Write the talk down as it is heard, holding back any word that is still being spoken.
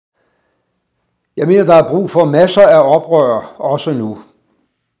Jeg mener, der er brug for masser af oprør, også nu.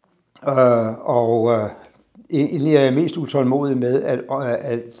 Egentlig er jeg mest utålmodig med,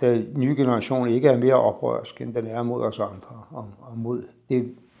 at den nye generation ikke er mere oprørsk, end den er mod os andre, og mod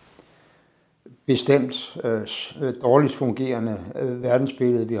det bestemt dårligt fungerende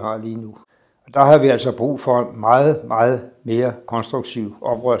verdensbillede, vi har lige nu. Og der har vi altså brug for meget, meget mere konstruktiv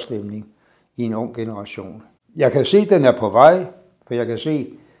oprørsstemning i en ung generation. Jeg kan se, at den er på vej, for jeg kan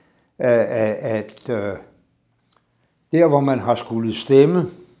se, at der, hvor man har skulle stemme,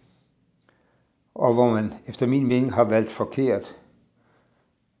 og hvor man efter min mening har valgt forkert,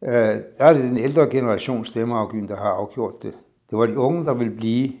 der er det den ældre generations stemmeafgivning, der har afgjort det. Det var de unge, der ville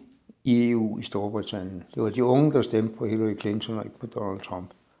blive i EU i Storbritannien. Det var de unge, der stemte på Hillary Clinton og ikke på Donald Trump.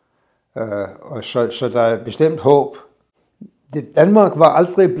 Så der er bestemt håb. Danmark var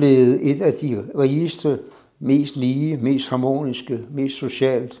aldrig blevet et af de rigeste, mest lige, mest harmoniske, mest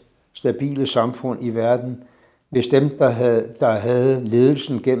socialt stabile samfund i verden, hvis dem, der havde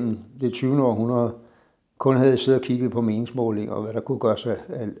ledelsen gennem det 20. århundrede, kun havde siddet og kigget på meningsmålinger og hvad der kunne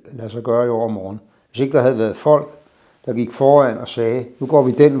lade sig gøre i overmorgen. Hvis ikke der havde været folk, der gik foran og sagde, nu går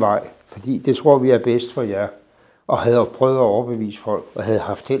vi den vej, fordi det tror vi er bedst for jer, og havde prøvet at overbevise folk, og havde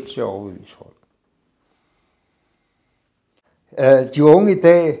haft held til at overbevise folk. De unge i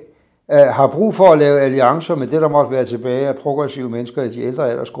dag har brug for at lave alliancer med det, der måtte være tilbage af progressive mennesker i de ældre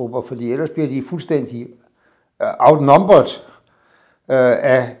aldersgrupper, fordi ellers bliver de fuldstændig outnumbered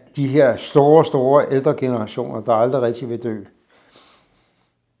af de her store ældre generationer, der aldrig rigtig vil dø.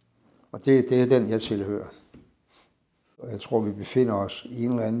 Og det er den, jeg tilhører. Og jeg tror, vi befinder os i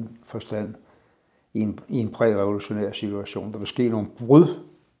en eller anden forstand i en prærevolutionær situation. Der vil ske nogle brud.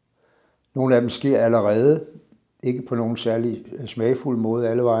 Nogle af dem sker allerede. Ikke på nogen særlig smagfuld måde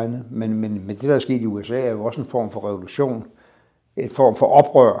alle vegne, men det, der er sket i USA, er jo også en form for revolution. En form for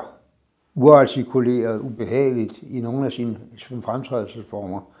oprør. Uartikuleret, ubehageligt i nogle af sine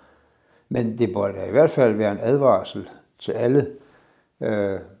fremtrædelsesformer. Men det bør da i hvert fald være en advarsel til alle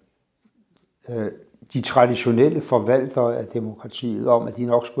de traditionelle forvaltere af demokratiet om, at de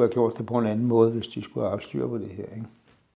nok skulle have gjort det på en anden måde, hvis de skulle have haft styr på det her. Ikke?